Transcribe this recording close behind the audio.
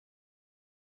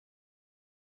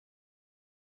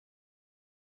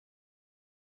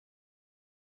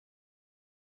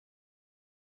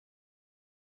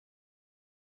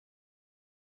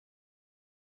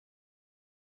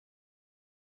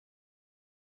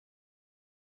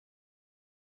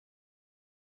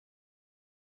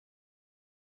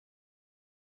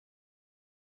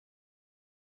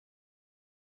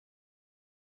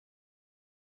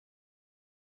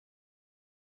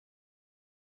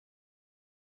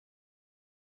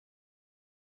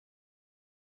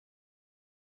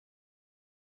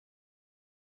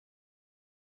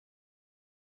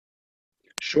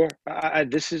Sure.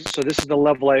 This is the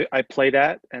level I played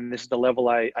at, and this is the level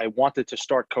I wanted to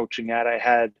start coaching at. I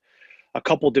had a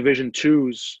couple Division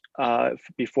twos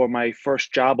before my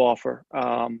first job offer.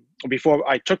 Before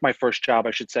I took my first job,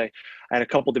 I should say, I had a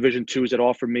couple Division twos that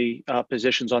offered me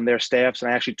positions on their staffs,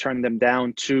 and I actually turned them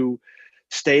down to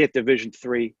stay at Division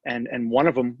three. And one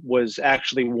of them was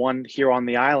actually one here on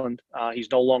the island. He's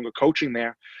no longer coaching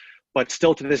there, but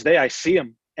still to this day, I see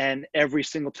him. And every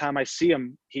single time I see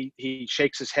him, he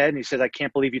shakes his head and he says, "I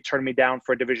can't believe you turned me down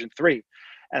for a Division three."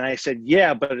 And I said,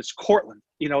 "Yeah, but it's Cortland,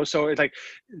 you know." So it's like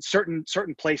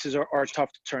certain places are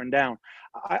tough to turn down.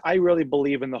 I really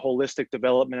believe in the holistic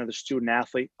development of the student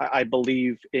athlete. I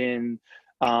believe in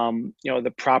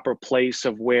the proper place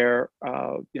of where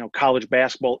college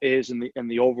basketball is in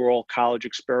the overall college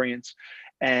experience.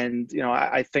 And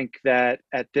I think that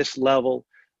at this level,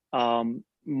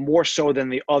 more so than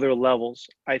the other levels,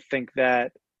 I think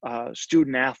that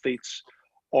student athletes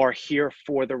are here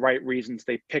for the right reasons.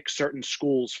 They pick certain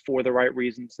schools for the right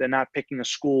reasons. They're not picking a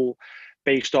school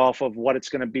based off of what it's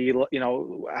going to be,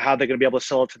 how they're going to be able to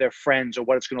sell it to their friends or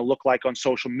what it's going to look like on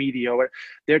social media.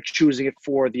 They're choosing it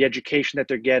for the education that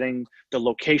they're getting, the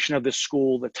location of the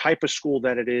school, the type of school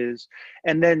that it is,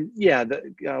 and then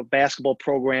the basketball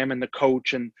program and the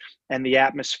coach and the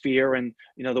atmosphere and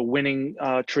the winning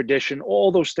tradition.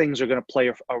 All those things are going to play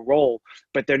a role,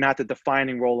 but they're not the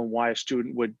defining role in why a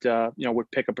student would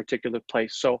pick a particular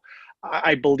place. So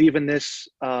I believe in this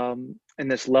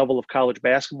level of college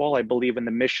basketball. I believe in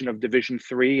the mission of Division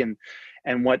three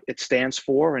and what it stands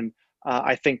for. And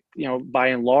I think by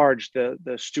and large, the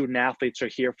student athletes are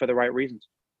here for the right reasons.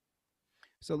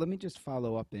 So let me just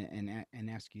follow up and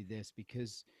ask you this,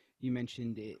 because you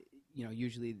mentioned it,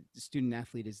 usually the student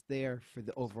athlete is there for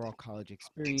the overall college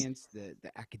experience, the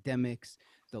academics,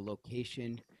 the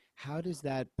location. How does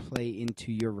that play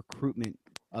into your recruitment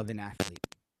of an athlete?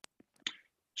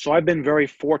 So I've been very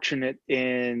fortunate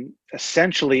in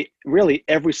essentially really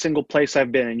every single place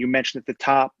I've been. And you mentioned at the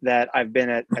top that I've been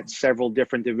at several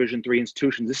different Division three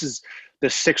institutions. This is the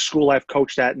sixth school I've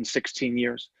coached at in 16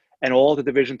 years, and all at the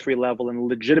Division three level. And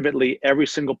legitimately every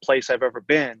single place I've ever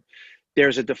been,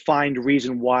 there's a defined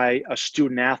reason why a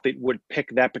student athlete would pick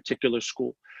that particular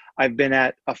school. I've been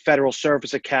at a Federal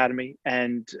Service Academy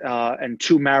and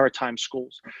two maritime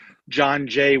schools, John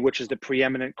Jay, which is the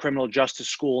preeminent criminal justice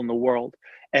school in the world.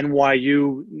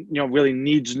 NYU, really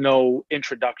needs no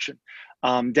introduction.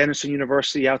 Denison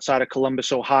University outside of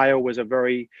Columbus, Ohio, was a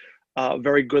very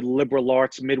good liberal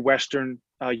arts Midwestern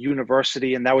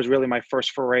university, and that was really my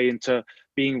first foray into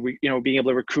being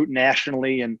able to recruit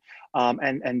nationally and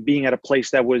being at a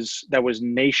place that was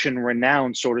nation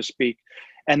renowned, so to speak.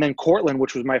 And then Cortland,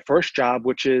 which was my first job,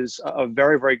 which is a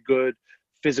very, very good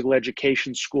physical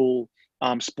education school,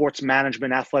 sports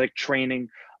management, athletic training,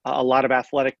 a lot of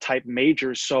athletic type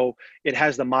majors. So it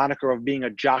has the moniker of being a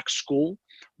jock school,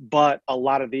 but a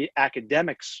lot of the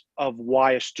academics of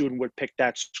why a student would pick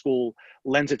that school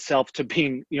lends itself to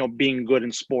being good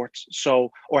in sports.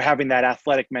 So, or having that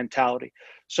athletic mentality.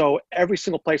 So every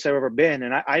single place I've ever been,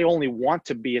 and I only want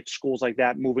to be at schools like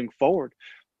that moving forward.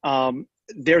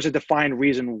 There's a defined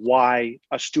reason why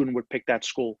a student would pick that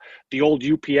school. The old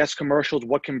UPS commercials,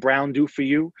 what can Brown do for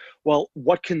you? Well,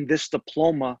 what can this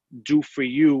diploma do for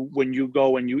you when you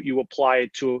go and you apply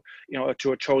it to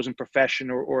a chosen profession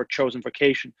or a chosen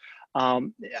vocation?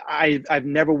 I've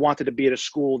never wanted to be at a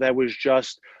school that was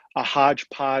just a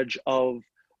hodgepodge of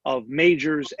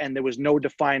majors, and there was no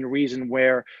defined reason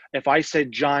where if I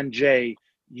said John Jay,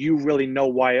 you really know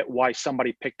why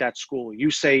somebody picked that school.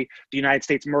 You say the United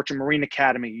States Merchant Marine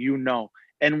Academy,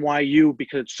 NYU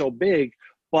because it's so big,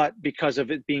 but because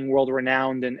of it being world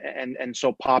renowned and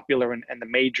so popular and the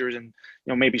majors and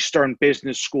maybe Stern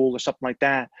Business School or something like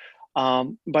that.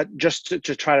 But just to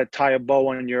try to tie a bow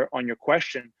on your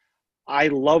question, I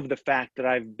love the fact that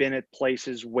I've been at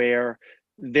places where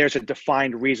there's a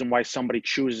defined reason why somebody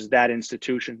chooses that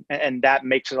institution. And that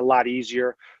makes it a lot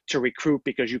easier to recruit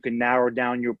because you can narrow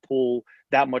down your pool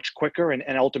that much quicker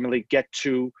and ultimately get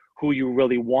to who you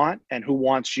really want and who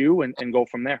wants you and go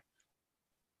from there.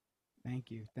 Thank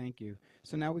you. Thank you.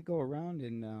 So now we go around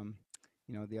and,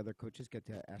 the other coaches get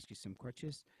to ask you some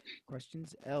questions.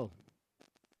 Elle,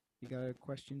 you got a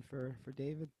question for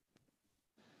David?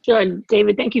 Sure,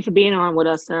 David, thank you for being on with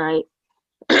us tonight.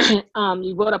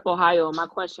 You brought up Ohio. My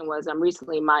question was,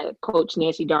 recently my coach,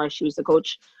 Nancy Darn, she was the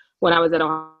coach when I was at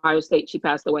Ohio State. She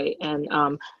passed away. And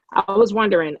I was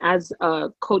wondering, as a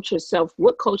coach yourself,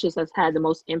 what coaches has had the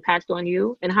most impact on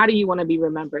you? And how do you want to be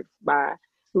remembered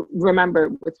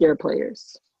with your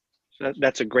players?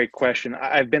 That's a great question.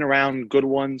 I've been around good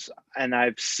ones and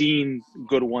I've seen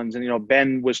good ones. And,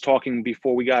 Ben was talking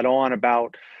before we got on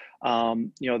about,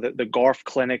 the Garf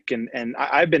Clinic. And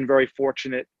I've been very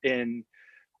fortunate in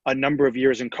a number of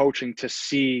years in coaching to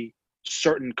see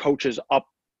certain coaches up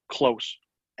close.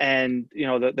 And,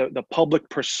 the public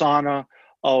persona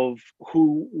of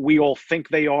who we all think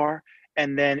they are.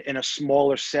 And then in a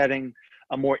smaller setting,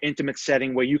 a more intimate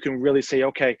setting where you can really say,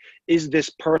 okay, is this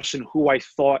person who I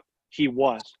thought he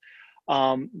was?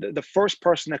 The first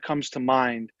person that comes to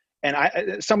mind,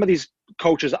 and some of these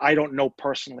coaches I don't know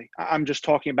personally. I'm just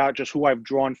talking about just who I've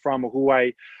drawn from or who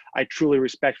I truly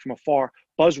respect from afar.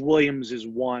 Buzz Williams is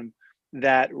one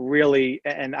that really,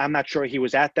 and I'm not sure he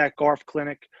was at that Garf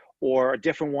clinic or a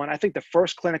different one. I think the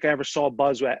first clinic I ever saw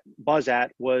Buzz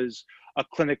at was a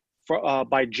clinic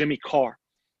by Jimmy Carr.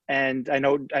 And I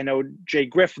know Jay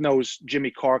Griff knows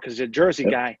Jimmy Carr because he's a Jersey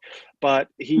guy, but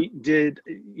he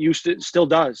still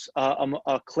does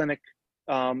a clinic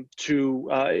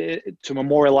to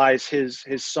memorialize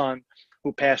his son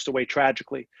who passed away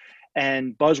tragically.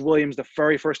 And Buzz Williams, the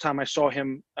very first time I saw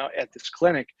him at this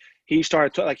clinic, he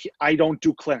started to I don't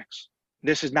do clinics.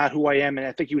 This is not who I am. And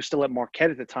I think he was still at Marquette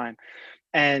at the time.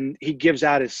 And he gives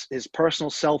out his personal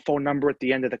cell phone number at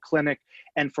the end of the clinic.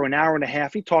 And for an hour and a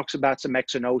half, he talks about some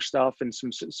X and O stuff and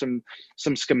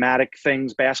some schematic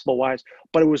things basketball wise.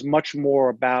 But it was much more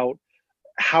about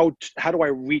how do I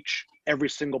reach every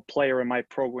single player in my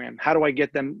program? How do I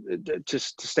get them to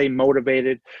stay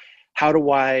motivated? How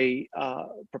do I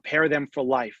prepare them for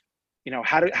life?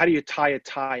 How do you tie a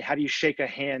tie? How do you shake a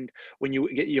hand when you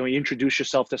introduce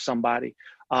yourself to somebody?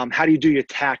 How do you do your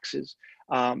taxes?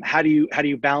 How do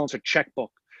you balance a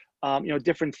checkbook?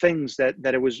 Different things that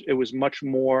it was much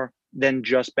more than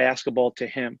just basketball to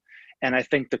him. And I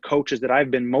think the coaches that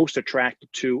I've been most attracted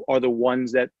to are the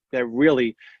ones that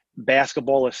really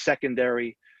basketball is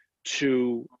secondary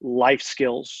to life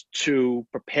skills, to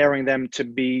preparing them to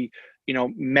be,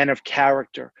 men of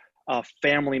character,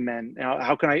 family men.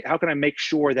 How can I make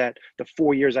sure that the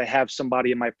 4 years I have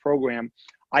somebody in my program,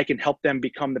 I can help them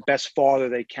become the best father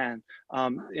they can,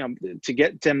 to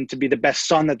get them to be the best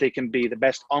son that they can be, the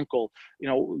best uncle,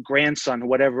 grandson,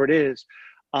 whatever it is.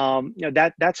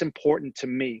 That's important to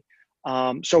me.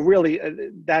 So really,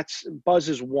 that's Buzz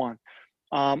is one.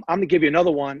 I'm going to give you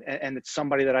another one, and it's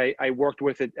somebody that I worked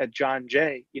with at John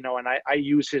Jay, and I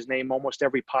use his name almost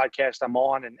every podcast I'm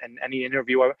on and any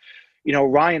interview.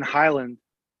 Ryan Highland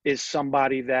is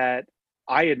somebody that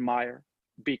I admire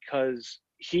because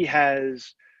he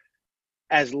has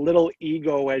as little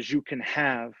ego as you can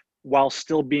have while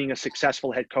still being a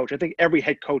successful head coach. I think every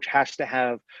head coach has to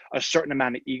have a certain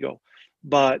amount of ego.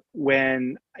 But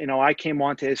when, I came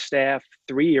onto his staff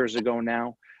 3 years ago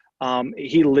now,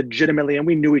 he legitimately, and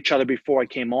we knew each other before I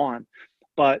came on,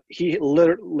 but he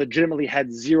legitimately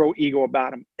had zero ego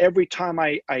about him. Every time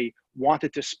I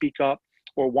wanted to speak up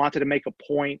or wanted to make a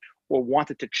point or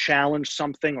wanted to challenge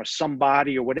something or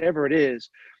somebody or whatever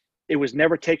it was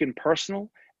never taken personal.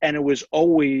 And it was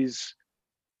always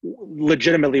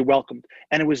legitimately welcomed.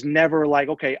 And it was never like,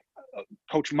 okay,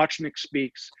 Coach Muchnick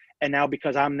speaks, and now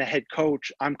because I'm the head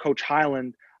coach, I'm Coach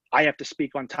Highland, I have to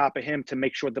speak on top of him to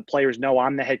make sure the players know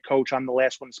I'm the head coach, I'm the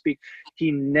last one to speak.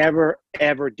 He never,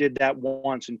 ever did that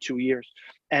once in 2 years.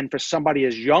 And for somebody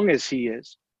as young as he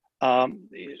is, a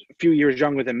few years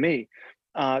younger than me,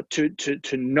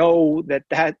 to know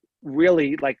that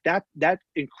really, that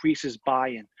increases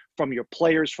buy-in from your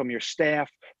players, from your staff,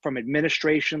 from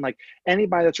administration. Like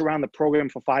anybody that's around the program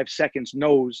for 5 seconds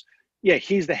knows, yeah,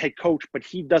 he's the head coach, but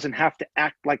he doesn't have to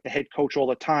act like the head coach all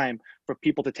the time for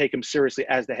people to take him seriously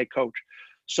as the head coach.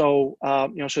 So,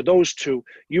 so those two.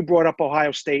 You brought up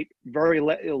Ohio State, very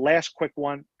last quick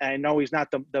one. I know he's not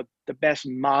the best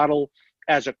model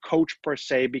as a coach per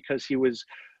se, because he was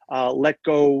let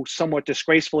go somewhat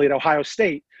disgracefully at Ohio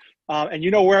State. And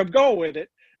where I'm going with it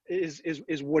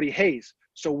is Woody Hayes.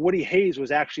 So Woody Hayes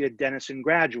was actually a Denison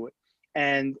graduate.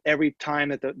 And every time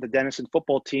that the Denison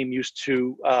football team used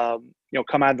to,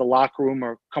 come out of the locker room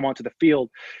or come onto the field,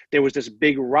 there was this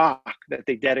big rock that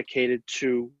they dedicated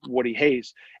to Woody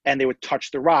Hayes. And they would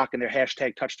touch the rock, and their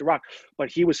hashtag touch the rock.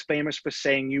 But he was famous for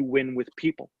saying, "You win with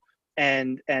people."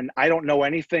 And I don't know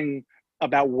anything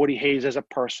about Woody Hayes as a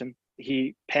person.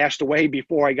 He passed away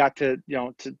before I got to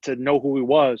know who he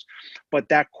was. But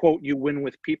that quote, "You win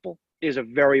with people," is a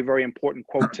very, very important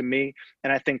quote to me.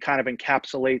 And I think kind of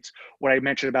encapsulates what I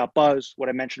mentioned about Buzz, what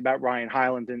I mentioned about Ryan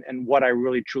Highland, and what I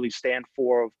really truly stand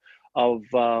for of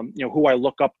who I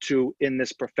look up to in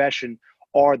this profession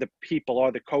are the people,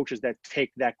 are the coaches that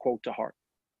take that quote to heart.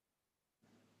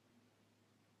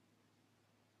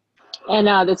 And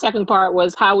the second part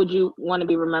was, how would you want to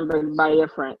be remembered by your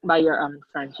friends?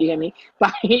 You hear me?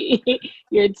 By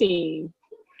your team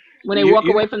when they You, walk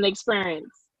you, away from the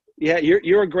experience. yeah,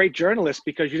 you're a great journalist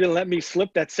because you didn't let me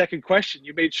slip that second question.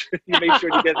 You made sure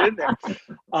to get it in there.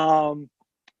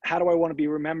 How do I want to be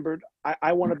remembered?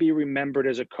 I want to be remembered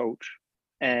as a coach,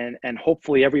 and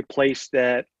hopefully every place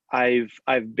that I've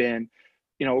been,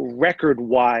 record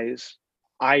wise,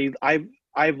 I've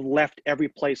left every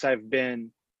place I've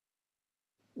been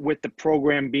with the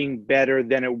program being better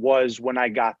than it was when I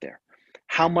got there.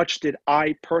 How much did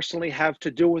I personally have to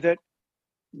do with it?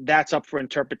 That's up for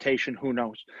interpretation. Who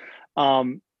knows?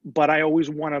 But I always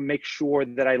want to make sure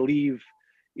that I leave.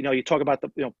 You talk about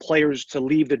the players to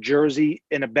leave the jersey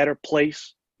in a better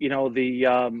place. What's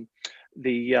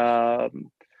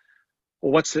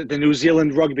the New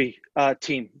Zealand rugby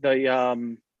team?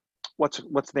 What's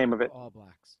the name of it? All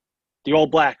Blacks. The All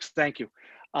Blacks. Thank you.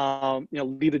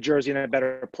 Leave the jersey in a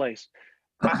better place.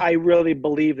 I really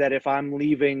believe that if I'm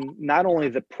leaving not only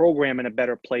the program in a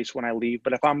better place when I leave,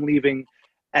 but if I'm leaving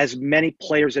as many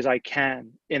players as I can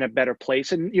in a better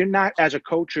place. And you're not, as a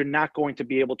coach, you're not going to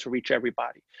be able to reach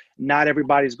everybody. Not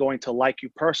everybody's going to like you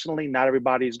personally. Not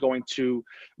everybody is going to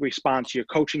respond to your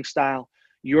coaching style.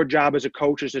 Your job as a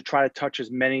coach is to try to touch as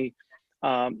many,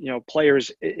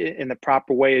 players in the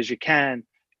proper way as you can,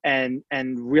 and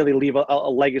really leave a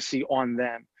legacy on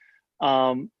them.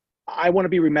 I want to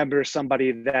be remembered as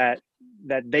somebody that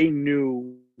they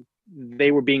knew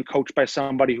they were being coached by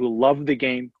somebody who loved the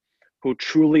game, who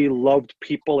truly loved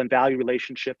people and valued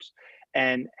relationships,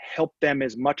 and helped them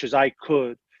as much as I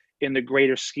could in the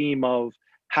greater scheme of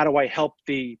how do I help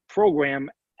the program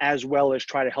as well as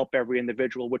try to help every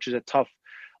individual, which is a tough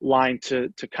line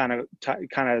to kind of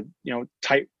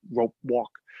tightrope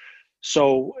walk.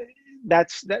 So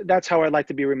that's how I'd like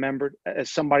to be remembered,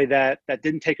 as somebody that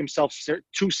didn't take himself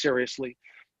too seriously,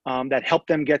 that helped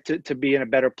them get to be in a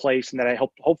better place, and that I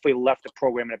hopefully left the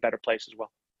program in a better place as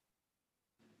well.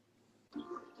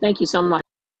 Thank you so much.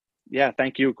 Yeah,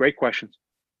 thank you. Great questions.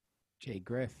 Jay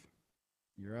Griff,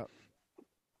 you're up.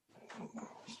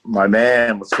 My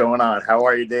man, what's going on? How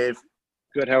are you, Dave?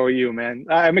 Good. How are you, man?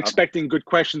 I'm expecting good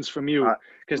questions from you,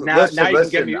 because now you can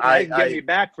get me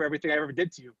back for everything I ever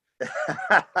did to you.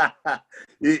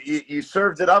 You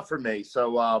served it up for me,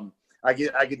 so I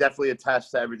could definitely attest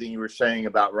to everything you were saying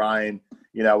about Ryan.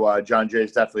 John Jay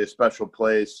is definitely a special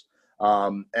place,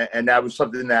 and that was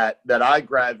something that I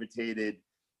gravitated,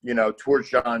 towards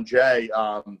John Jay,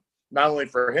 not only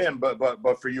for him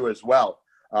but for you as well.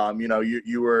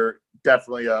 You were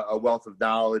definitely a wealth of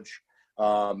knowledge,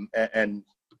 and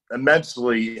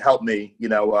immensely helped me,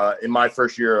 in my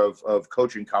first year of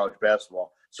coaching college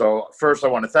basketball. So first I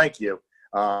want to thank you,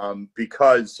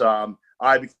 because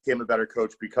I became a better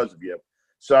coach because of you.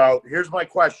 So here's my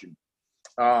question.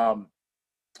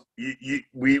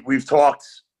 We've talked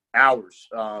hours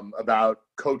about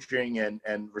coaching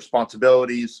and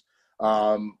responsibilities.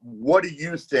 What do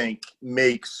you think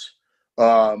makes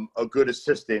a good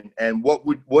assistant, and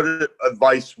what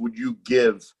advice would you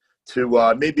give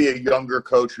to maybe a younger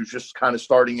coach who's just kind of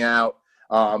starting out?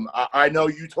 I know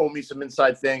you told me some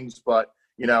inside things, but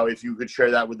if you could share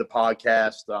that with the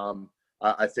podcast,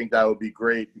 I think that would be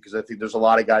great, because I think there's a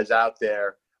lot of guys out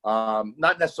there,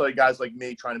 not necessarily guys like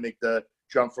me trying to make the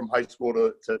jump from high school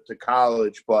to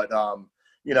college, but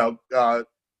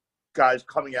guys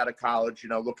coming out of college,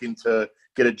 looking to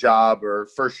get a job, or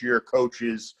first year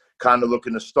coaches kind of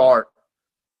looking to start.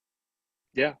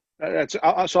 Yeah, so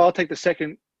I'll take the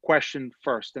second question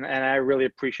first, and I really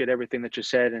appreciate everything that you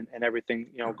said, and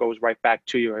everything goes right back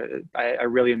to you. I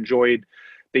really enjoyed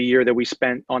the year that we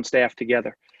spent on staff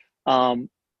together.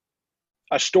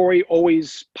 A story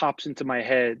always pops into my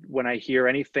head when I hear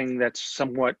anything that's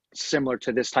somewhat similar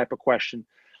to this type of question.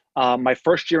 My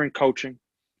first year in coaching,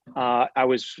 I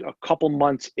was a couple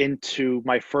months into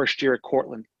my first year at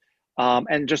Cortland.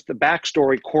 And just the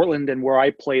backstory, Cortland and where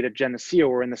I played at Geneseo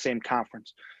were in the same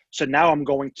conference. So now I'm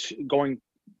going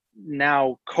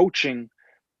coaching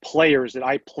players that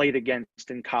I played against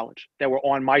in college that were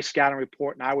on my scouting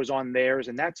report and I was on theirs.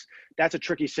 And that's a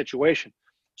tricky situation.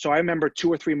 So I remember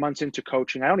 2 or 3 months into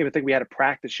coaching, I don't even think we had a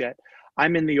practice yet.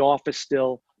 I'm in the office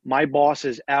still. My boss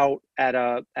is out at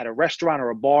a restaurant or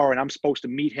a bar, and I'm supposed to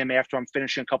meet him after I'm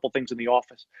finishing a couple things in the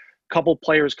office. A couple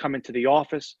players come into the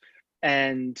office,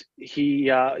 and he,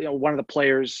 one of the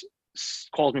players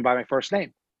calls me by my first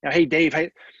name. Hey, Dave.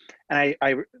 Hey. And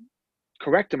I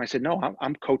correct him. I said, no,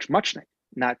 I'm Coach Muchnick,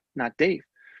 not Dave.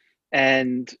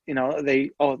 And, they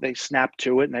snap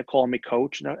to it, and they call me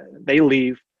coach. They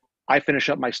leave. I finish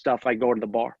up my stuff. I go to the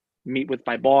bar. meet with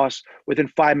my boss. Within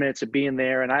 5 minutes of being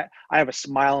there, and I have a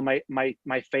smile on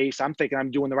my face. I'm thinking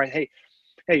I'm doing the right.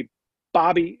 Hey,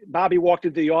 Bobby walked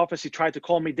into the office. He tried to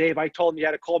call me Dave. I told him he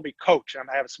had to call me Coach. And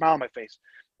I have a smile on my face.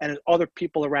 And there's other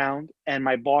people around, and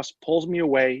my boss pulls me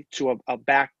away to a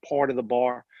back part of the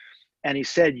bar. And he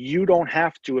said, you don't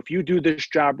have to, if you do this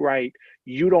job right,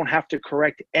 you don't have to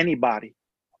correct anybody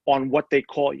on what they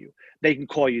call you. They can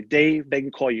call you Dave. They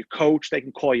can call you Coach. They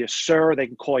can call you Sir. They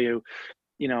can call you,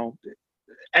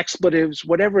 expletives,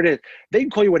 whatever it is. They can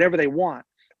call you whatever they want.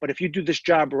 But if you do this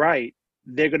job right,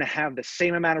 they're going to have the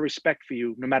same amount of respect for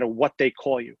you no matter what they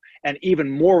call you. And even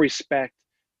more respect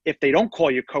if they don't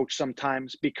call you Coach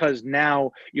sometimes, because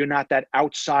now you're not that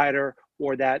outsider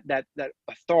or that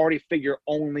authority figure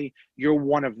only. You're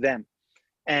one of them.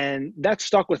 And that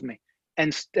stuck with me.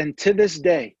 And to this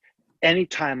day,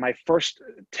 anytime my first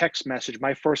text message,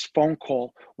 my first phone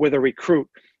call with a recruit,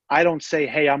 I don't say,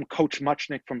 hey, I'm Coach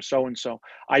Muchnick from so-and-so.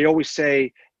 I always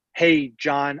say, hey,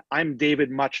 John, I'm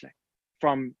David Muchnick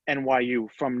from NYU,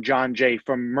 from John Jay,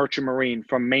 from Merchant Marine,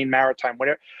 from Maine Maritime,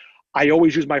 whatever. I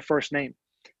always use my first name.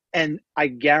 And I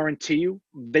guarantee you,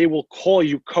 they will call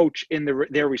you Coach in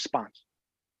their response.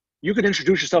 You can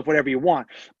introduce yourself whatever you want,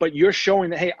 but you're showing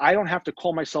that, hey, I don't have to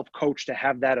call myself Coach to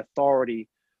have that authority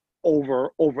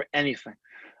over anything.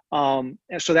 And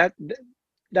so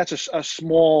that's a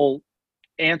small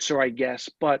answer, I guess.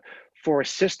 But for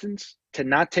assistants, to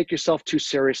not take yourself too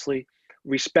seriously,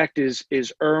 respect is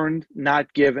earned,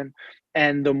 not given.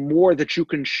 And the more that you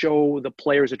can show the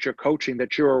players that you're coaching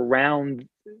that you're around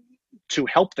to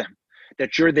help them,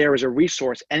 that you're there as a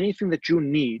resource, anything that you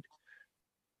need,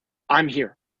 I'm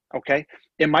here. Okay.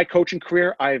 In my coaching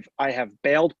career, I have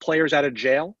bailed players out of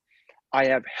jail. I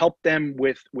have helped them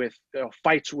with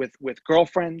fights with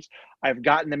girlfriends. I've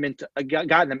gotten them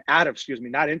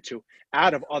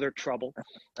out of other trouble.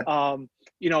 I've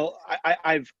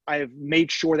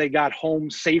made sure they got home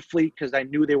safely because I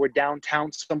knew they were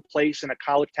downtown someplace in a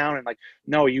college town, and like,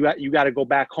 no, you got to go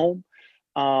back home.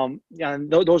 And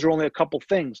those are only a couple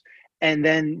things, and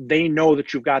then they know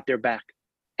that you've got their back,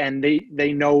 and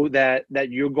they know that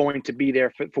you're going to be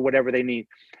there for whatever they need.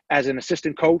 As an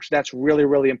assistant coach, that's really,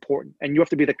 really important, and you have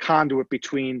to be the conduit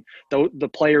between the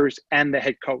players and the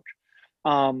head coach.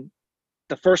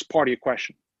 The first part of your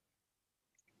question,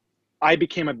 I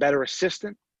became a better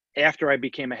assistant after I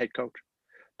became a head coach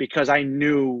because I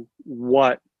knew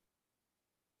what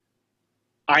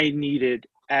I needed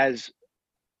as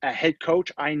a head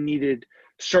coach. I needed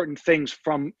certain things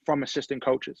from assistant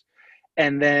coaches.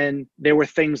 And then there were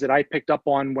things that I picked up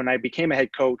on when I became a head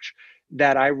coach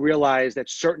that I realized that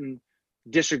certain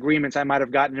disagreements I might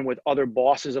have gotten in with other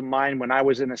bosses of mine when I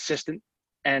was an assistant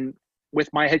and with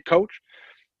my head coach,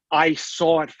 I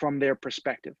saw it from their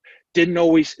perspective.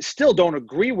 Still don't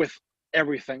agree with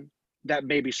everything, that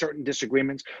may be certain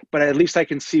disagreements, but at least I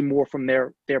can see more from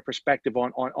their perspective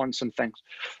on some things.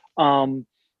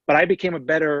 But I became a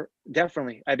better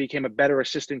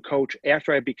assistant coach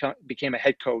after I became a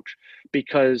head coach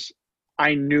because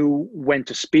I knew when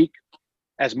to speak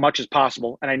as much as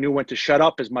possible, and I knew when to shut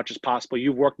up as much as possible.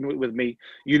 You've worked with me,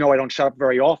 I don't shut up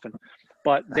very often,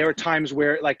 but there are times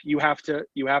where like you have to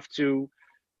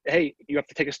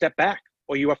take a step back,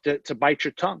 or you have to bite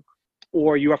your tongue,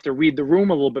 or you have to read the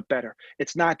room a little bit better.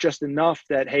 It's not just enough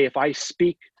that, hey, if I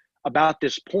speak about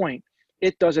this point,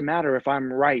 it doesn't matter if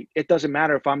I'm right. It doesn't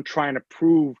matter if I'm trying to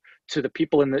prove to the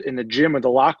people in the gym or the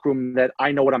locker room that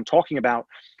I know what I'm talking about.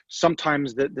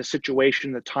 Sometimes the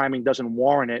situation, the timing doesn't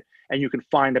warrant it, and you can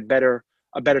find a better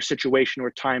situation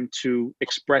or time to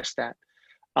express that,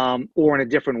 or in a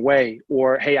different way.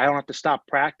 Or, hey, I don't have to stop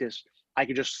practice. I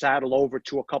could just saddle over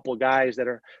to a couple of guys that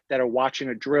are watching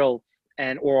a drill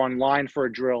or online for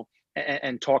a drill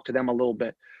and talk to them a little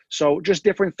bit. So just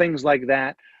different things like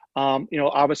that.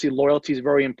 Obviously loyalty is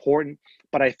very important,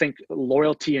 but I think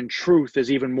loyalty and truth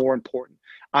is even more important.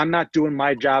 I'm not doing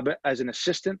my job as an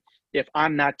assistant if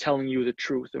I'm not telling you the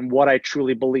truth and what I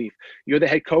truly believe. You're the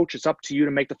head coach. It's up to you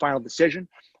to make the final decision.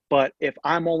 But if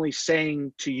I'm only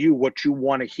saying to you what you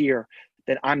want to hear,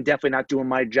 then I'm definitely not doing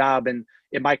my job. And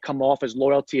it might come off as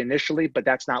loyalty initially, but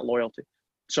that's not loyalty.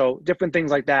 So different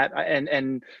things like that.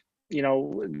 And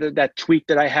that tweet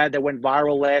that I had that went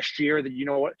viral last year,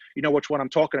 that which one I'm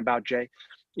talking about, Jay.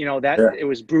 It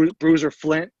was Bruiser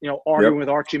Flint, arguing with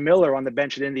Archie Miller on the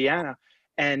bench at Indiana.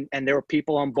 And there were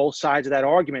people on both sides of that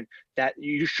argument that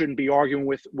you shouldn't be arguing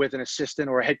with an assistant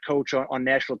or a head coach on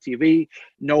national TV.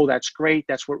 No, that's great.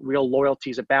 That's what real loyalty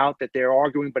is about, that they're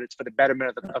arguing, but it's for the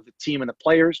betterment of the team and the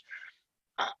players.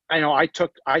 I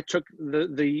took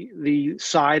the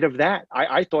side of that.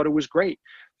 I thought it was great.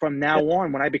 From now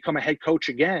on, when I become a head coach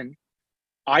again,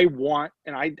 I want,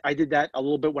 and I did that a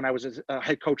little bit when I was a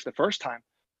head coach the first time,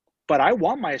 but I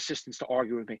want my assistants to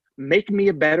argue with me. Make me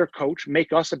a better coach,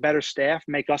 make us a better staff,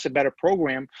 make us a better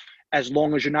program, as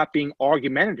long as you're not being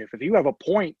argumentative. If you have a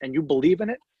point and you believe in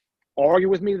it, argue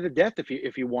with me to the death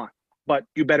if you want, but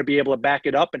you better be able to back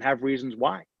it up and have reasons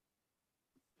why.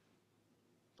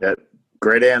 Yeah,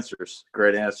 great answers.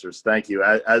 Great answers. Thank you.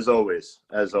 As always,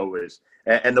 as always.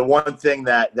 And the one thing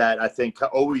that I think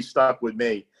always stuck with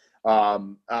me,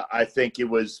 I think it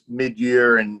was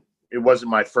mid-year, and it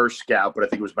wasn't my first scout, but I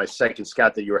think it was my second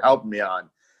scout that you were helping me on.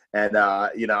 And,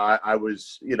 I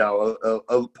was,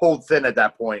 pulled thin at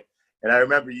that point. And I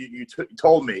remember you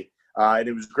told me, and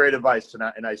it was great advice,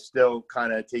 and I still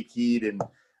kind of take heed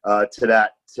to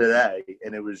that today.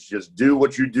 And it was just do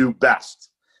what you do best,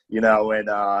 and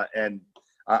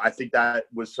I think that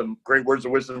was some great words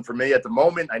of wisdom for me at the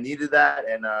moment. I needed that,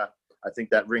 and I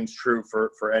think that rings true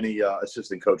for any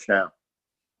assistant coach now.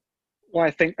 Well,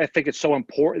 I think it's so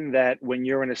important that when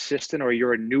you're an assistant or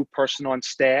you're a new person on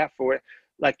staff, or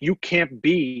like, you can't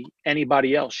be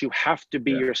anybody else. You have to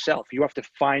be yourself. You have to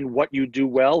find what you do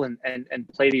well and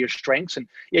play to your strengths. And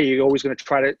yeah, you're always going to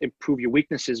try to improve your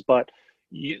weaknesses, but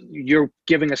you're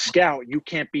giving a scout. You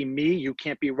can't be me. You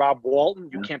can't be Rob Walton.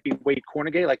 You can't be Wade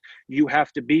Cornegay. Like, you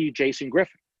have to be Jason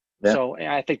Griffin. Yeah. So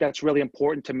I think that's really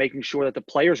important to making sure that the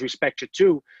players respect you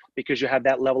too, because you have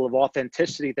that level of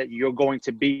authenticity that you're going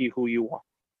to be who you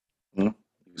are.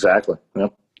 Exactly.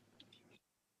 Yep.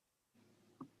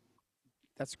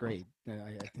 That's great.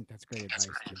 I think that's great advice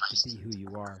to be who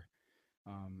you are.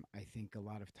 I think a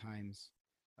lot of times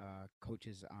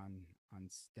coaches on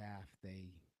staff, they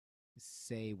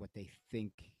say what they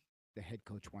think the head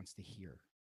coach wants to hear,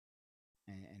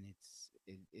 and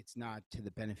it's not to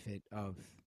the benefit of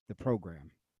the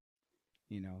program.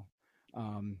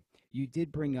 You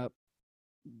did bring up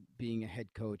being a head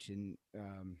coach, and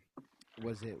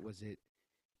was it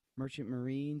Merchant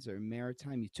Marines or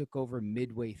Maritime? You took over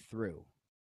midway through,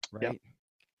 right? Yep.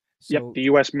 So,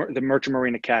 yep. The Merchant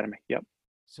Marine Academy. Yep.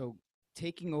 So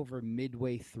taking over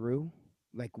midway through,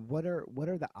 like, what are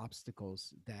the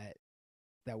obstacles that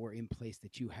were in place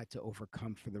that you had to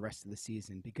overcome for the rest of the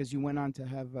season? Because you went on to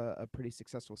have a pretty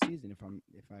successful season,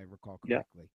 if I recall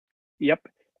correctly. Yep.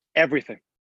 Everything.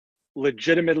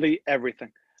 Legitimately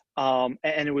everything. And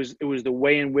it was the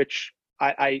way in which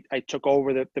I took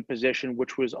over the position,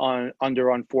 which was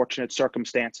under unfortunate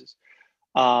circumstances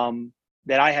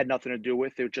that I had nothing to do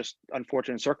with. It was just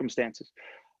unfortunate circumstances.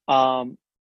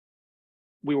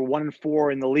 We were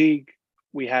 1-4 in the league.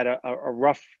 We had a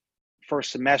rough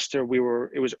first semester.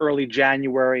 It was early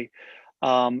January.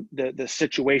 The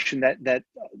situation that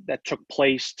took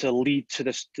place to lead to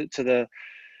the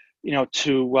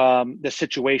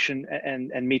situation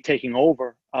and me taking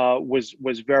over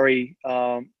was very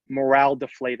morale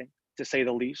deflating, to say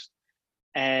the least.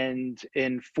 And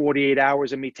in 48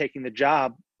 hours of me taking the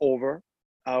job over,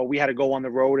 we had to go on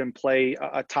the road and play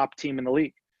a top team in the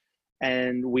league.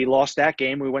 And we lost that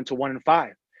game. We went to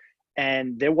 1-5.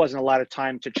 And there wasn't a lot of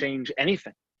time to change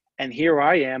anything. And here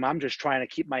I am. I'm just trying to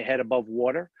keep my head above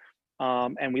water.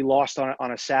 And we lost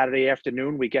on a Saturday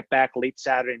afternoon. We get back late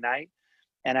Saturday night.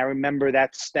 And I remember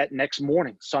that next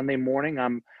morning, Sunday morning,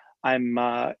 I'm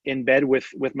in bed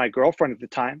with my girlfriend at the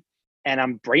time, and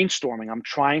I'm brainstorming. I'm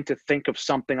trying to think of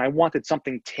something. I wanted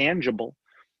something tangible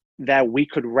that we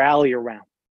could rally around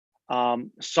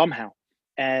somehow,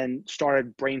 and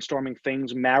started brainstorming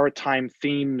things, maritime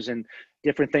themes and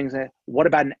different things. What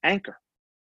about an anchor?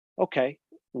 Okay,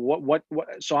 what?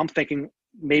 So I'm thinking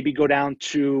maybe go down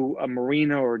to a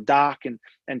marina or a dock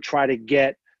and try to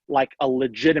get like a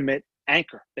legitimate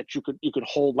anchor that you could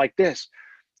hold like this.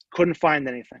 Couldn't find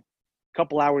anything. A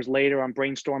couple hours later, I'm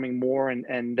brainstorming more,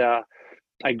 and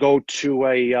I go to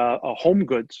a Home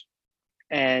Goods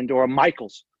or a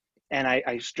Michaels, and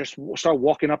I just start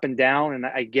walking up and down, and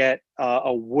I get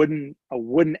a wooden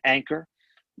anchor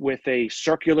with a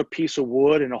circular piece of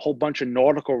wood and a whole bunch of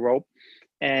nautical rope.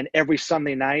 And every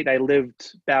Sunday night, I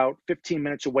lived about 15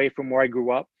 minutes away from where I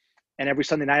grew up. And every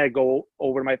Sunday night, I'd go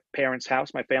over to my parents'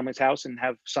 house, my family's house, and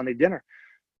have Sunday dinner.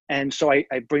 And so I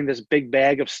bring this big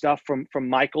bag of stuff from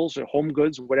Michaels or Home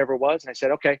Goods, whatever it was. And I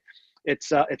said, okay,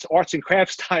 it's arts and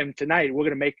crafts time tonight. We're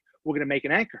gonna make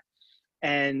an anchor.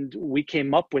 And we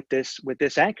came up with this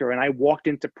anchor. And I walked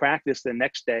into practice the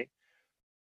next day.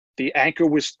 The anchor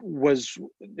was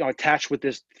attached with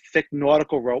this thick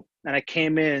nautical rope, and I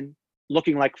came in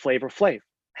looking like Flavor Flav.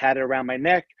 Had it around my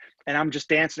neck, and I'm just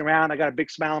dancing around. I got a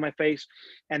big smile on my face,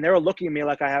 and they were looking at me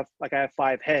like I have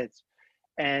 5 heads.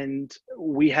 And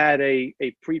we had a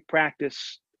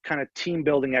pre-practice kind of team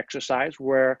building exercise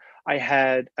where I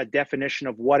had a definition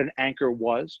of what an anchor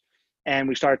was. And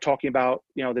we started talking about,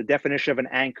 the definition of an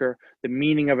anchor, the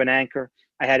meaning of an anchor.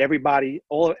 I had everybody,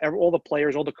 all the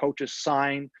players, all the coaches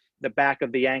sign the back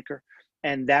of the anchor.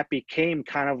 And that became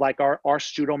kind of like our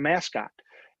pseudo mascot.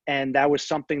 And that was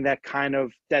something that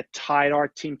that tied our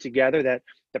team together, that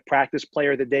the practice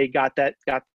player of the day got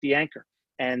the anchor.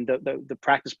 And the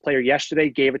practice player yesterday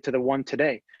gave it to the one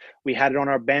today. We had it on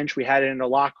our bench. We had it in the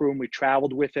locker room. We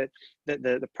traveled with it.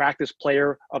 The practice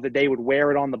player of the day would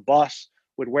wear it on the bus,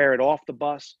 would wear it off the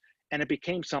bus, and it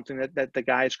became something that the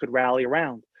guys could rally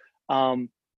around.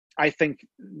 I think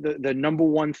the number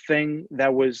one thing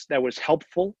that was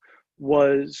helpful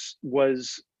was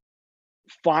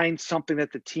find something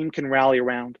that the team can rally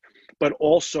around, but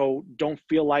also don't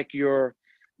feel like you're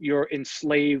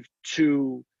enslaved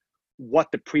to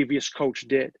what the previous coach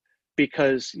did.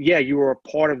 Because you were a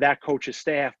part of that coach's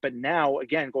staff, but now,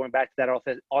 again, going back to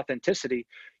that authenticity,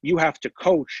 you have to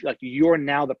coach. Like, you're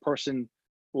now the person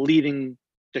leading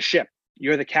the ship.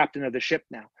 You're the captain of the ship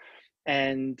now.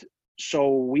 And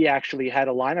so we actually had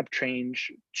a lineup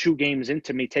change 2 games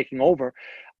into me taking over.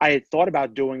 I had thought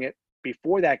about doing it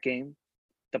before that game.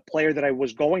 The player that I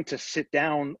was going to sit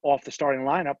down off the starting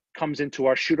lineup comes into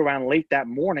our shoot around late that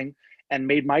morning and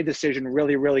made my decision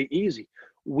really, really easy.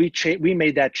 We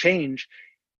made that change.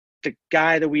 The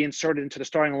guy that we inserted into the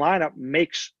starting lineup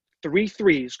makes 3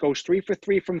 threes, goes 3 for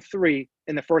 3 from 3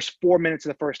 in the first 4 minutes of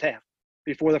the first half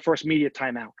before the first media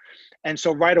timeout. And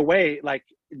so right away, like,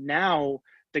 now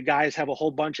the guys have a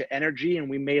whole bunch of energy, and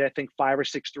we made, I think, 5 or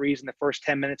 6 threes in the first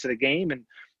 10 minutes of the game.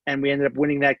 And we ended up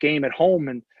winning that game at home.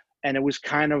 And it was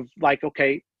kind of like,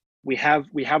 okay, we have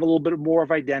a little bit more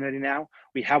of identity now.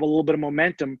 We have a little bit of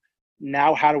momentum.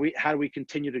 Now, how do we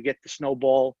continue to get the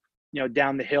snowball,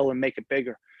 down the hill and make it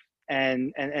bigger?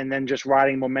 And then just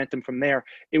riding momentum from there.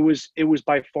 It was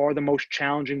by far the most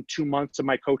challenging 2 months of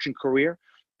my coaching career,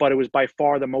 but it was by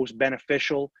far the most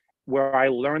beneficial, where I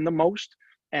learned the most.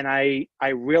 And I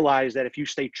realized that if you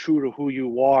stay true to who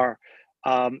you are,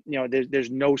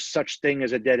 there's no such thing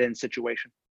as a dead end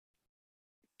situation.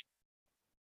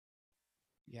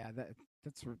 Yeah,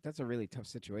 that's a really tough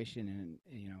situation, and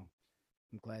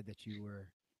I'm glad that you're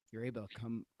able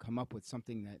to come up with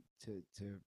something that to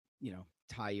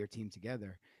tie your team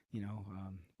together,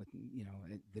 with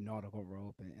the nautical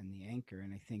rope and the anchor.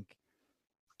 And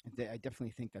I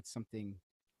definitely think that's something,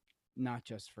 not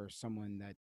just for someone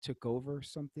that took over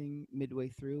something midway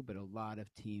through, but a lot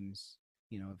of teams,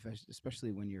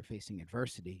 especially when you're facing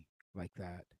adversity like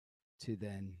that, to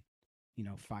then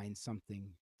find something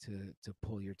to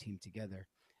pull your team together.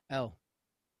 Elle.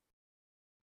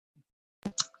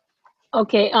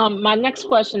 Okay. My next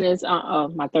question is,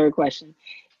 my third question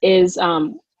is,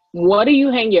 what do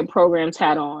you hang your program's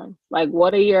hat on? Like,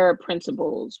 what are your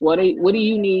principles? What do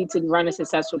you need to run a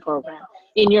successful program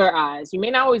in your eyes? You may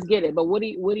not always get it, but what do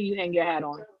you hang your hat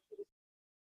on?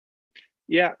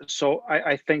 Yeah. So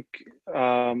I think,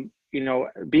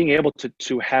 being able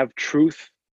to have truth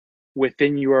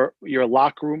within your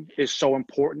locker room is so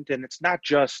important. And it's not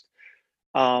just,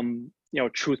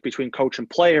 truth between coach and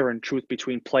player, and truth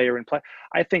between player and player.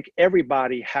 I think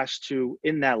everybody has to,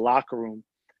 in that locker room,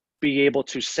 be able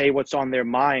to say what's on their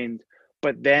mind,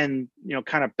 but then,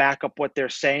 kind of back up what they're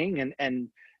saying. And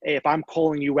if I'm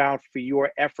calling you out for your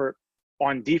effort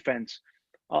on defense,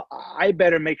 I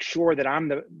better make sure that I'm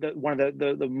the one of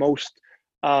the most,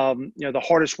 the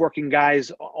hardest working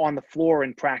guys on the floor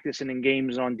in practice and in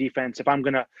games on defense, if I'm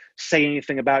going to say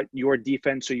anything about your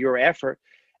defense or your effort.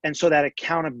 And so that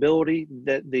accountability,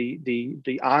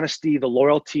 the honesty, the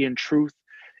loyalty and truth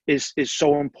is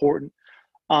so important.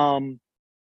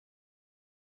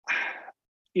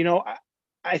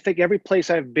 I think every place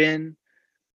I've been,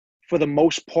 for the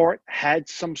most part, had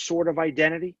some sort of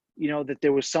identity, that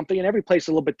there was something, in every place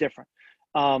a little bit different.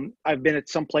 I've been at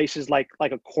some places like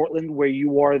a Cortland, where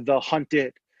you are the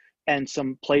hunted, and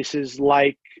some places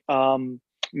like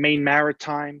Maine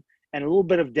Maritime, and a little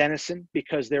bit of Denison,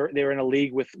 because they're in a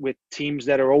league with teams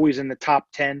that are always in the top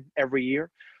 10 every year,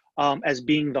 as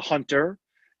being the hunter.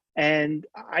 And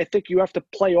I think you have to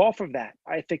play off of that.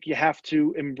 I think you have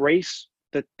to embrace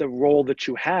the role that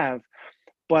you have,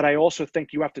 but I also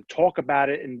think you have to talk about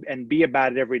it and be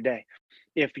about it every day.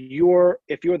 If you're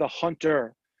the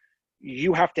hunter,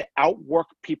 you have to outwork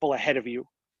people ahead of you.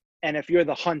 And if you're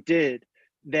the hunted,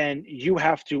 then you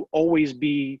have to always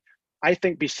be, I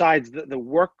think, besides the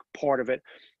work part of it,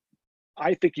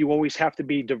 I think you always have to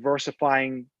be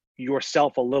diversifying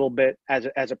yourself a little bit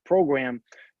as a program,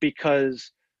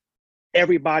 because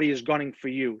everybody is gunning for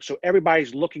you. So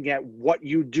everybody's looking at what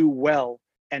you do well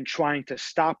and trying to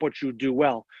stop what you do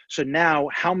well. So now,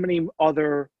 how many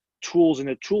other tools in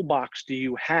the toolbox do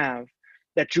you have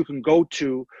that you can go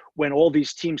to when all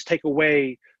these teams take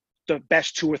away the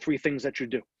best 2 or 3 things that you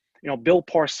do? You know, Bill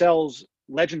Parcells,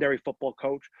 legendary football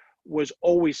coach, was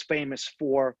always famous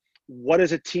for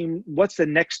what's the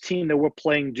next team that we're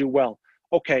playing do well?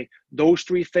 Okay, those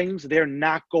 3 things, they're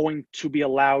not going to be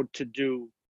allowed to do,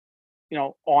 you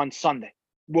know, on Sunday.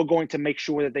 We're going to make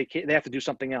sure that they have to do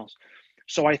something else.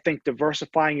 So I think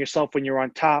diversifying yourself when you're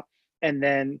on top, and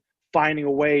then finding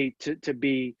a way to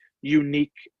be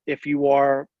unique if you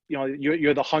are, you know,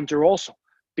 you're the hunter also,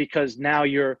 because now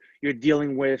you're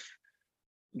dealing with,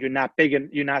 you're not big and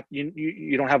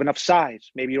you don't have enough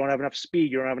size. Maybe you don't have enough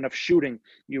speed. You don't have enough shooting.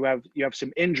 You have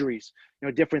some injuries, you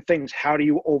know, different things. How do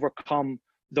you overcome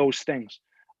those things?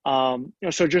 You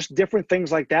know, so just different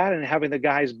things like that, and having the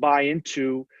guys buy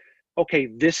into, okay,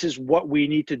 this is what we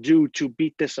need to do to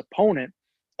beat this opponent.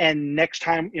 And next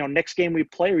time, you know, next game we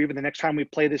play, or even the next time we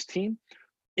play this team,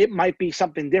 it might be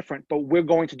something different, but we're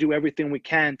going to do everything we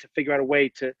can to figure out a way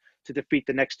to defeat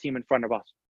the next team in front of us.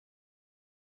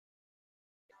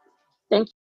 Thank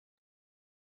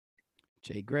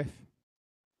you. Jay Griff,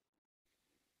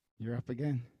 you're up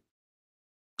again.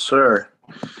 Sir.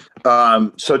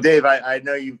 So Dave, I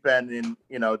know you've been in,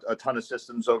 you know, a ton of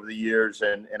systems over the years,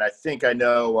 and I think I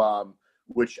know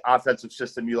which offensive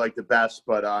system you like the best,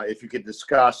 but if you could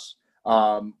discuss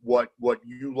what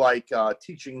you like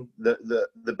teaching,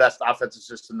 the best offensive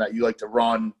system that you like to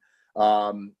run,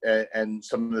 and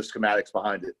some of the schematics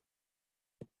behind it.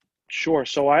 Sure.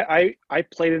 So I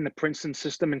played in the Princeton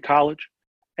system in college,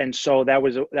 and so that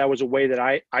was a way that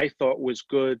I thought was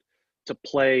good to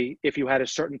play if you had a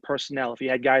certain personnel, if you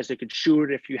had guys that could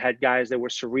shoot, if you had guys that were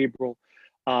cerebral,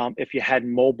 if you had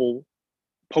mobile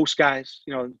post guys,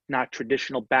 you know, not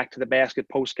traditional back to the basket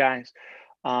post guys.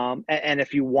 And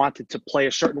if you wanted to play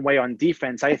a certain way on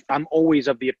defense, I'm always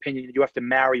of the opinion that you have to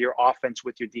marry your offense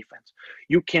with your defense.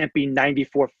 You can't be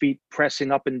 94 feet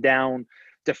pressing up and down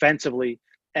defensively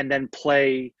and then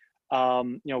play,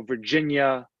 you know,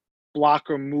 Virginia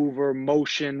blocker, mover,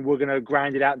 motion. We're going to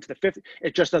grind it out into the 50.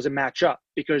 It just doesn't match up,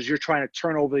 because you're trying to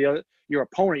turn over your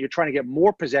opponent. You're trying to get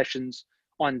more possessions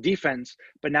on defense,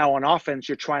 but now on offense,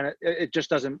 it just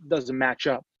doesn't match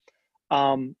up.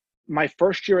 My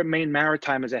first year at Maine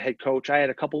Maritime as a head coach, I had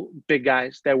a couple big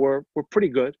guys that were pretty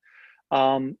good.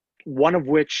 One of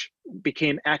which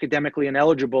became academically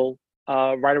ineligible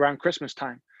right around Christmas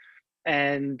time.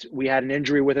 And we had an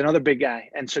injury with another big guy.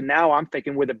 And so now I'm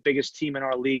thinking we're the biggest team in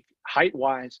our league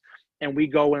height-wise, and we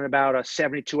go in about a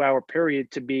 72-hour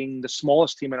period to being the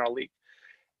smallest team in our league.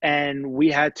 And we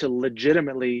had to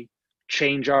legitimately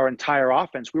change our entire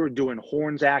offense. We were doing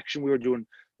horns action. We were doing,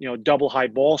 you know, double high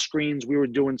ball screens. We were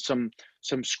doing some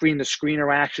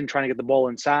screen-to-screener action, trying to get the ball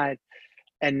inside.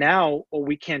 And now,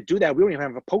 we can't do that. We don't even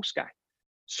have a post guy,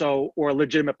 or a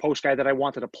legitimate post guy that I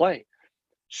wanted to play.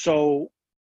 So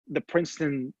the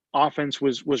Princeton offense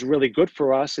was really good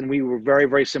for us, and we were very,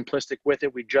 very simplistic with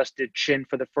it. We just did chin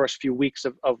for the first few weeks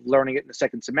of learning it in the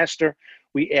second semester.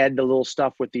 We added the little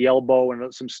stuff with the elbow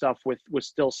and some stuff with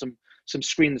still some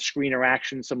screen-to-screener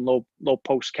action, some low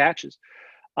post catches.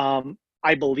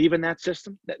 I believe in that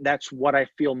system. That's what I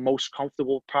feel most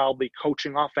comfortable probably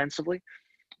coaching offensively.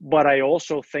 But I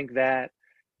also think that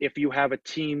if you have a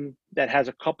team that has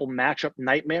a couple matchup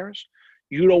nightmares,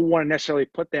 you don't want to necessarily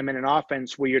put them in an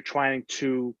offense where you're trying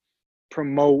to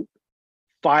promote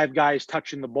 5 guys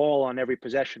touching the ball on every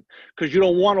possession, because you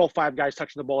don't want all 5 guys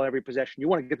touching the ball on every possession. You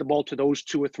want to get the ball to those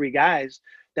 2 or 3 guys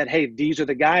that, hey, these are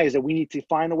the guys that we need to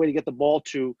find a way to get the ball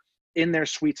to in their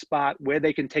sweet spot where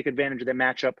they can take advantage of their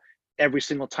matchup every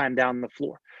single time down the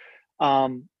floor.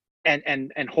 And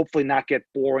hopefully not get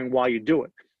boring while you do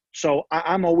it. So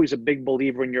I'm always a big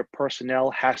believer in your personnel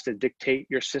has to dictate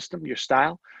your system, your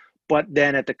style. But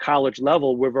then at the college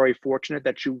level, we're very fortunate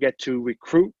that you get to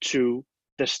recruit to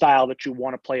the style that you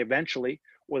want to play eventually,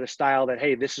 or the style that,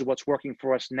 hey, this is what's working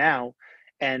for us now.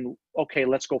 And okay,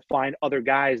 let's go find other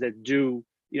guys that do,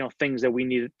 you know, things that we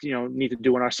need to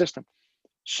do in our system.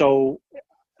 So,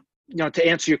 you know, to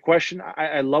answer your question,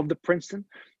 I love the Princeton.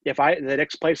 The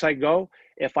next place I go,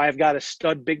 if I've got a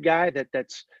stud big guy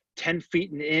that's 10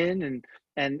 feet in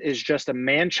and is just a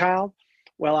man child,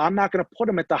 well, I'm not going to put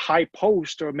him at the high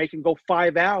post or make him go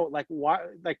 5 out. Like, why?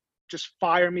 Like, just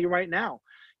fire me right now.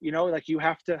 You know, like you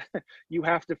have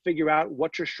to figure out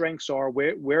what your strengths are,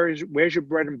 where's your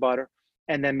bread and butter,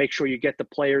 and then make sure you get the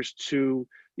players to,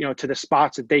 you know, to the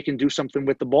spots that they can do something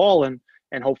with the ball and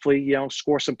hopefully, you know,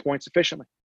 score some points efficiently.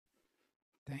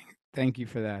 Thank you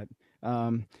for that.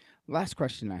 Last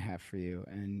question I have for you,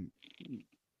 and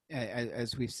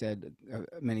as we've said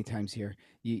many times here,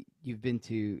 you've been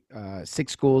to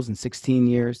 6 schools in 16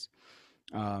 years.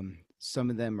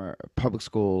 Some of them are public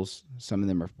schools, some of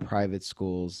them are private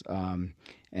schools,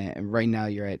 and right now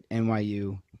you're at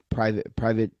NYU,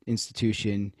 private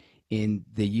institution in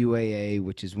the UAA,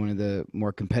 which is one of the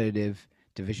more competitive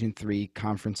Division III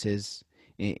conferences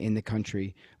in the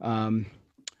country.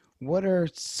 What are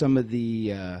some of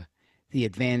the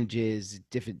advantages,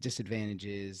 different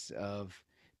disadvantages of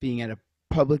being at a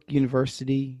public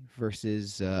university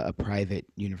versus a private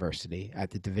university at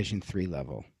the Division III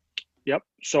level? Yep.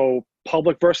 So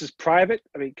public versus private.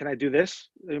 I mean, can I do this?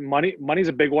 Money's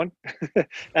a big one.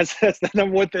 That's the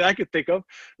number one thing I could think of.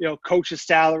 Coaches'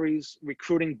 salaries,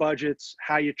 recruiting budgets,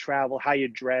 how you travel, how you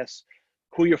dress,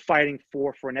 who you're fighting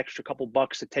for an extra couple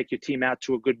bucks to take your team out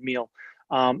to a good meal.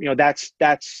 That's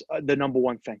the number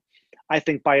one thing. I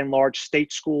think by and large,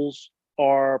 state schools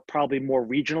are probably more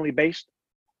regionally based.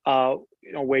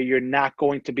 Where you're not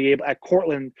going to be able at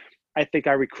Cortland. I think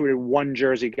I recruited one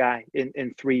Jersey guy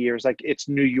in 3 years. Like, it's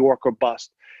New York or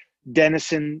bust.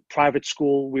 Denison private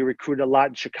school, we recruited a lot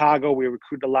in Chicago. We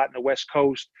recruited a lot in the West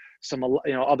Coast. Some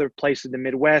other places in the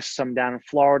Midwest. Some down in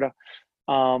Florida.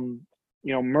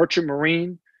 Merchant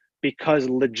Marine, because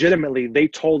legitimately they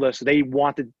told us they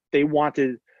wanted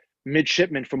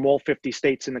midshipmen from all 50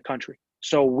 states in the country.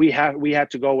 So we had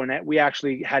to go, and we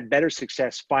actually had better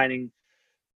success finding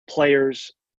players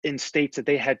in states that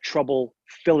they had trouble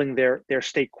filling their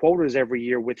state quotas every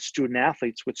year with student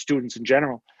athletes, with students in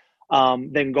general,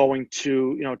 than going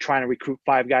to, trying to recruit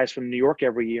 5 guys from New York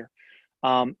every year.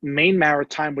 Maine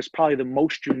Maritime was probably the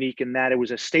most unique in that it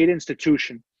was a state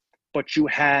institution, but you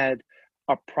had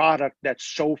a product that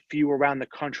so few around the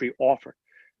country offered.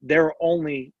 There are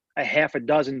only a half a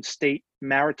dozen state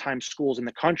maritime schools in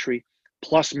the country,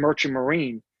 plus Merchant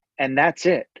Marine, and that's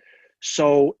it.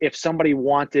 So if somebody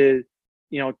wanted,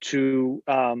 to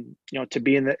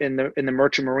be in the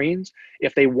Merchant Marines,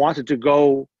 if they wanted to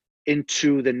go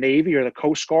into the Navy or the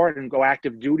Coast Guard and go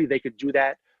active duty, they could do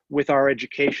that with our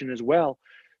education as well.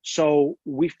 So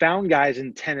we found guys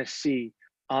in Tennessee,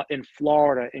 in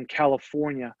Florida, in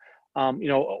California,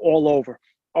 all over.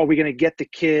 Are we going to get the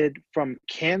kid from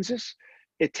Kansas?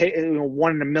 It takes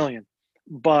 1 in a million,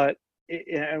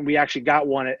 and we actually got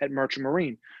one at Merchant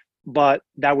Marine, but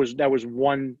that was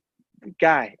one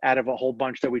guy out of a whole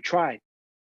bunch that we tried.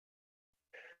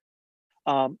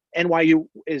 NYU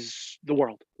is the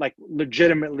world. Like,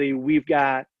 legitimately, we've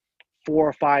got 4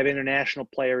 or 5 international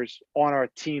players on our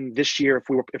team this year if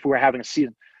we were having a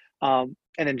season. And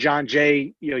then John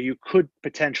Jay, you could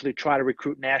potentially try to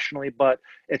recruit nationally, but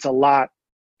it's a lot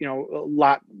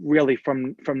really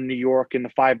from New York and the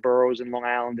 5 boroughs in Long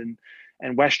Island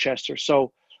and Westchester.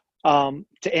 So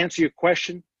to answer your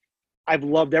question, I've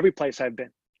loved every place I've been.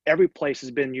 Every place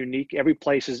has been unique. Every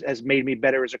place has made me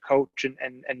better as a coach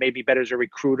and made me better as a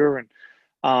recruiter.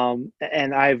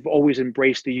 And I've always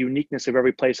embraced the uniqueness of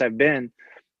every place I've been.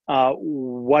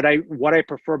 What I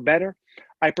prefer better,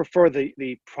 I prefer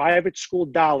the private school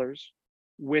dollars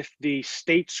with the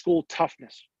state school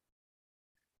toughness,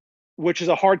 which is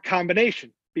a hard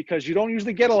combination because you don't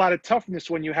usually get a lot of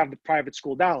toughness when you have the private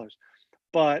school dollars.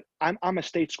 But I'm a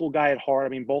state school guy at heart. I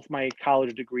mean, both my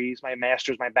college degrees, my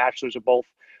master's, my bachelor's are both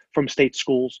from state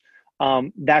schools.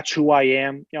 That's who I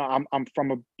am. I'm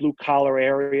from a blue collar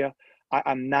area.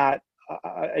 I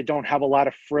don't have a lot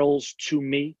of frills to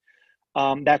me.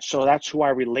 That's who I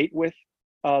relate with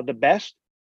the best.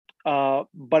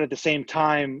 But at the same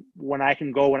time, when I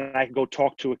can go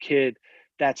talk to a kid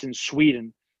that's in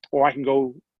Sweden, or I can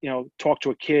go, talk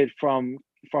to a kid from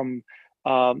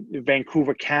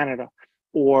Vancouver, Canada,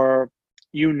 or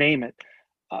you name it.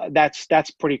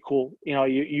 That's pretty cool.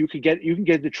 You can get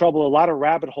into trouble, a lot of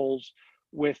rabbit holes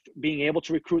with being able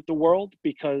to recruit the world,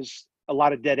 because a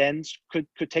lot of dead ends could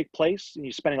take place, and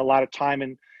you're spending a lot of time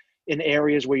in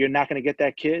areas where you're not going to get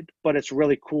that kid. But it's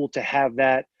really cool to have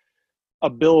that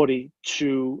ability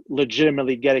to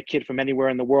legitimately get a kid from anywhere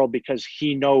in the world because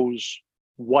he knows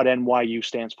what NYU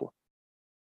stands for.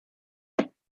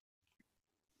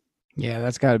 Yeah,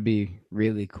 that's got to be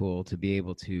really cool to be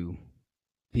able to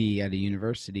be at a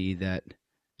university that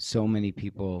so many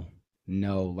people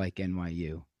know, like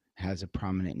NYU, has a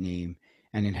prominent name,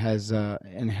 and it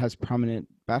has prominent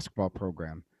basketball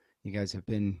program. You guys have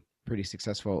been pretty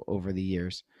successful over the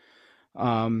years.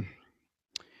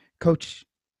 Coach,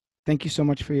 thank you so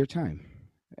much for your time.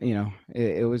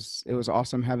 It was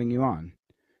awesome having you on.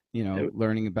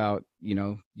 Learning about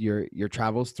your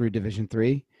travels through Division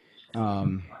III.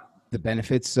 The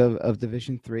benefits of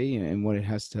Division III and what it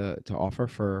has to offer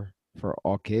for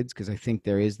all kids, because I think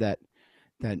there is that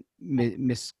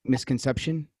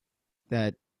misconception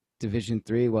that Division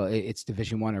three, well, it's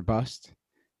Division one or bust,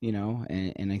 you know,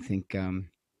 and I think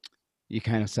you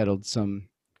kind of settled some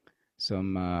so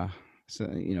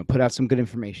you know, put out some good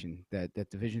information that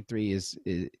Division three is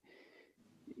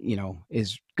you know,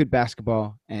 is good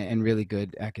basketball and really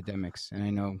good academics. And I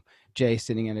know Jay,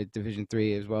 sitting at a Division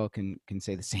three as well, can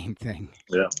say the same thing.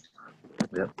 Yeah.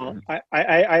 Yeah. Well,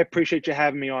 I appreciate you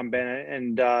having me on, Ben.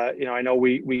 And you know, I know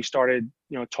we started,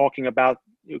 you know, talking about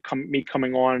me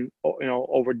coming on, you know,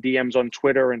 over DMs on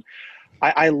Twitter, and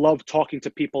I love talking to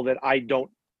people that I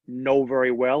don't know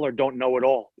very well or don't know at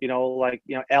all. You know, like,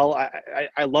 you know,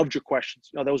 I loved your questions.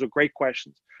 You know, those were great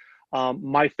questions.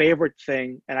 My favorite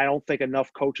thing, and I don't think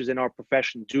enough coaches in our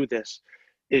profession do this,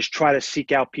 is try to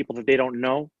seek out people that they don't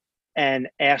know and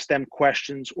ask them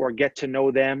questions or get to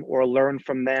know them or learn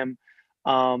from them.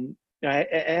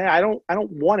 I don't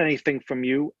want anything from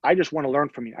you. I just want to learn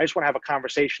from you. I just want to have a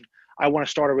conversation. I want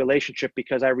to start a relationship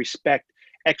because I respect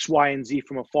X, Y, and Z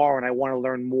from afar, and I want to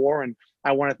learn more, and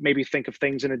I want to maybe think of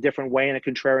things in a different way, in a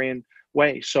contrarian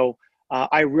way. So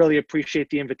I really appreciate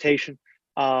the invitation,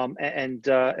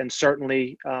 and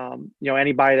certainly, you know,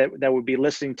 anybody that would be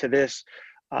listening to this,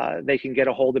 they can get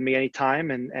a hold of me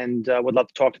anytime, and would love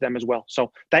to talk to them as well.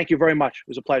 So thank you very much. It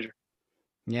was a pleasure.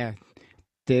 Yeah,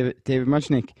 David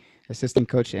Muchnick, assistant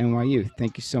coach at NYU.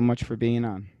 Thank you so much for being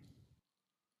on.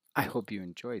 I hope you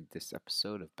enjoyed this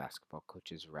episode of Basketball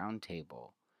Coaches Roundtable.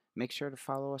 Make sure to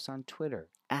follow us on Twitter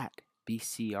at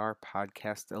BCR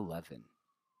Podcast 11.